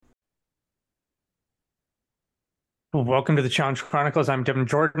Well, welcome to the Challenge Chronicles. I'm Devin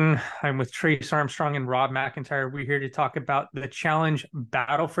Jordan. I'm with Trace Armstrong and Rob McIntyre. We're here to talk about the Challenge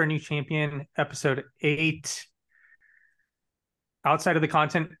Battle for a New Champion, episode 8. Outside of the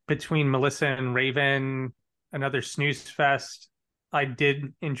content between Melissa and Raven, another snooze fest. I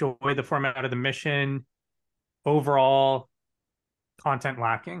did enjoy the format of the mission. Overall, content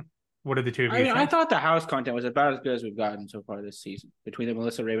lacking. What do the two of I you mean, I think? thought the house content was about as good as we've gotten so far this season between the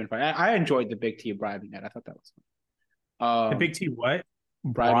Melissa Raven fight. I enjoyed the Big T bribing Ed. I thought that was The fun. Big T what?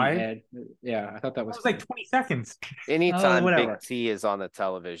 Bribing Bribe? Ed. Yeah, I thought that That was was like fun. 20 seconds. Anytime Big Whatever. T is on the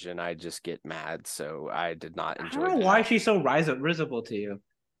television, I just get mad. So I did not I don't enjoy know why that. she's so risible to you.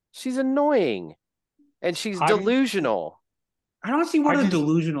 She's annoying and she's I'm delusional. I don't see I where the just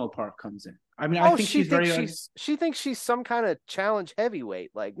delusional part comes in. I mean, I Oh, think she's very. she thinks she's some kind of challenge heavyweight.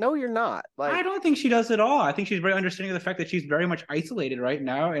 Like, no, you're not. I Like, don't think she does at all. I think she's very understanding of the fact that she's very much isolated right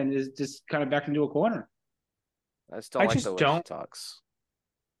now and is just kind of backed into a corner. I just don't I like the just way she don't talks.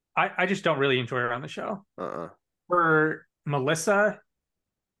 I just don't really enjoy her on the show. Uh-uh. For Melissa,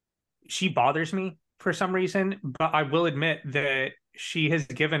 she bothers me for some reason, but I will admit that she has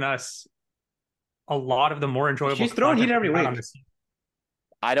given us a lot of the more enjoyable She's throwing heat content that every we've had on week. this.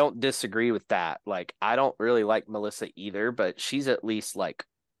 I don't disagree with that. Like, I don't really like Melissa either, but she's at least like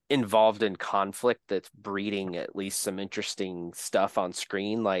involved in conflict that's breeding at least some interesting stuff on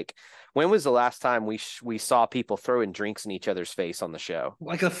screen. Like, when was the last time we saw people throwing drinks in each other's face on the show?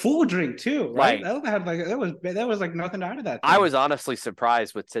 Like a full drink too, right? Like, That was like nothing out of that I thing. was honestly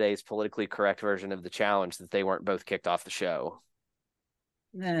surprised with today's politically correct version of the challenge that they weren't both kicked off the show.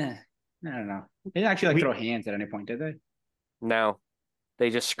 I don't know. They didn't actually like We throw hands at any point, did they? No, they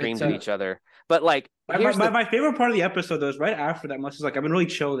just It's screamed at each other. But like, here's the my favorite part of the episode though is right after that. Much is like I've been really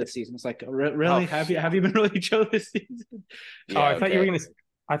chill this season. It's like oh really yeah, have you been really chill this season? oh, yeah, okay.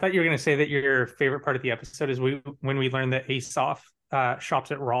 I thought you were gonna say that your favorite part of the episode is when we learned that Aesop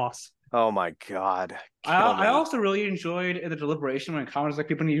shops at Ross. Oh my god, kill I me. also really enjoyed in the deliberation when comments like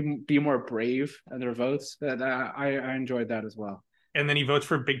people need to be more brave in their votes. I enjoyed that as well. And then he votes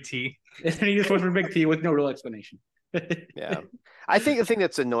for Big T. And he just went for Big T with no real explanation. Yeah. I think the thing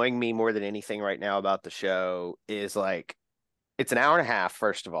that's annoying me more than anything right now about the show is like it's an hour and a half,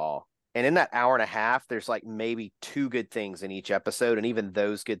 first of all. And in that hour and a half, there's like maybe two good things in each episode. And even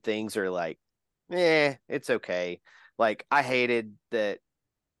those good things are like, it's okay. Like I hated that,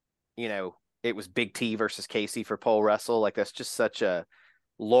 it was Big T versus Casey for pole wrestle. Like that's just such a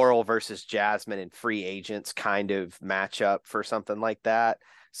Laurel versus Jasmine and free agents kind of matchup for something like that.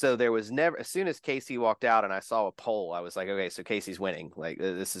 So there was never, as soon as Casey walked out and I saw a poll, I was like, okay, so Casey's winning. Like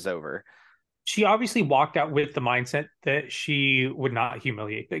this is over. She obviously walked out with the mindset that she would not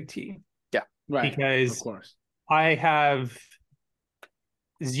humiliate Big T Yeah. Right, of because course. I have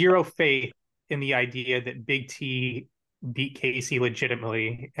zero faith in the idea that Big T beat Casey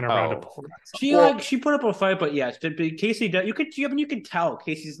legitimately in a round of Oh, pole wrestling. well, She put up a fight, but yes, Casey does. You can tell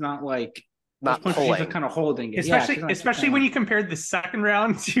Casey's not like those not punches. She's just pulling. kind of holding it. Yeah, she's Especially not when you compared the second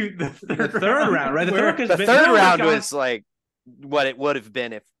round to the the third third round, right? The third round was like what it would have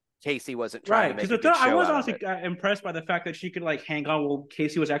been if Casey wasn't trying right to make because a good I show was out of honestly it. impressed by the fact that she could like hang on while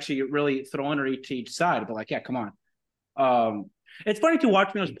Casey was actually really throwing her to each side. But like, yeah, come on. It's funny to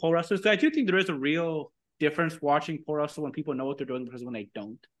watch me as pole wrestlers. I do think there is a real difference watching pole wrestle when people know what they're doing versus when they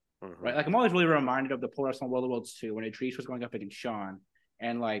don't. Mm-hmm. Right? Like I'm always really reminded of the pole wrestling World of Worlds 2 when Idris was going up against Sean.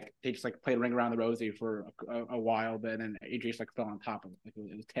 And like they just like played ring around the rosy for a while, but then Idris like fell on top of it.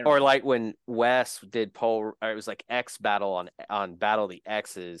 Like it was terrible. Or like when Wes did pole, or it was like X Battle on Battle of the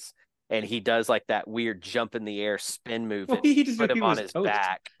X's, and he does like that weird jump in the air spin move well, and he just put he him on was his toast.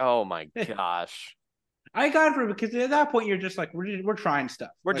 back. Oh my gosh. I got it because at that point you're just like we're trying stuff.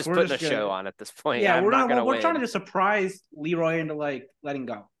 We're Like, just putting a show on at this point. Yeah, I'm not gonna we're win. trying to just surprise Leroy into like letting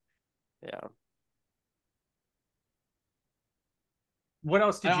go. Yeah. What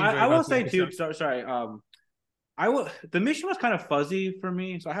else did you enjoy I will about the say too. episode? Sorry. I will. The mission was kind of fuzzy for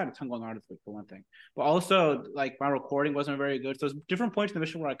me, so I had a ton going on this week for one thing. But also, like my recording wasn't very good. So there's different points in the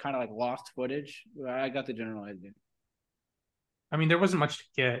mission where I kind of like lost footage. I got the general idea. I mean, there wasn't much to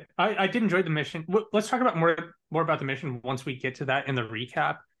get. I did enjoy the mission. Let's talk about more about the mission once we get to that in the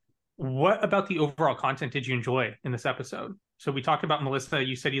recap. What about the overall content did you enjoy in this episode? So we talked about Melissa.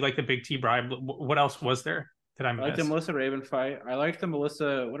 You said you liked the Big T bribe. What else was there that I I liked the missed? Melissa Raven fight. I liked the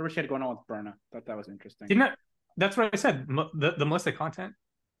Melissa whatever she had going on with Berna. Thought that was interesting. Didn't I, that's what I said. The Melissa content.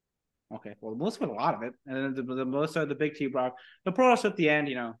 Okay, well, Melissa with a lot of it, and then the Melissa, the Big T Brock, the pros at the end,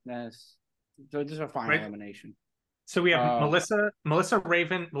 that's just a final Right. elimination. So we have Uh, Melissa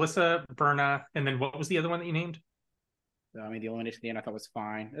Raven, Melissa Berna, and then what was the other one that you named? I mean, the elimination at the end I thought was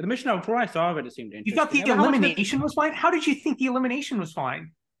fine. The mission before I saw it seemed interesting. You thought the elimination was fine? How did you think the elimination was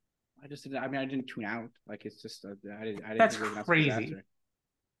fine? I just didn't. I mean, I didn't tune out. Like it's just. I didn't. That's think it was crazy.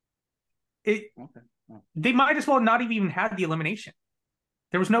 Okay. They might as well not have even had the elimination.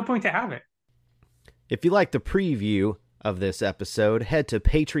 There was no point to have it. If you like the preview of this episode, head to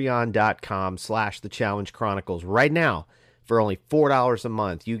patreon.com/The Challenge Chronicles right now. For only $4 a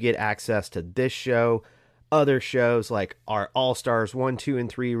month, you get access to this show, other shows like our All-Stars 1, 2, and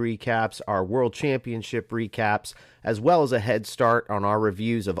 3 recaps, our World Championship recaps, as well as a head start on our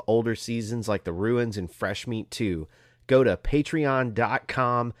reviews of older seasons like The Ruins and Fresh Meat 2. Go to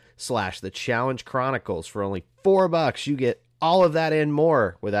patreon.com/The Challenge Chronicles. For only $4, you get all of that and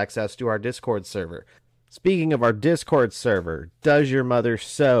more with access to our Discord server. Speaking of our Discord server, Does Your Mother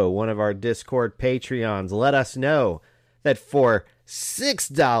Sew, one of our Discord Patreons, let us know that for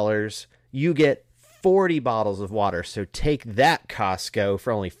 $6, you get 40 bottles of water. So take that, Costco.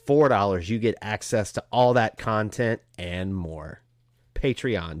 For only $4, you get access to all that content and more.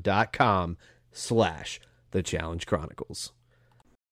 Patreon.com/The Challenge Chronicles.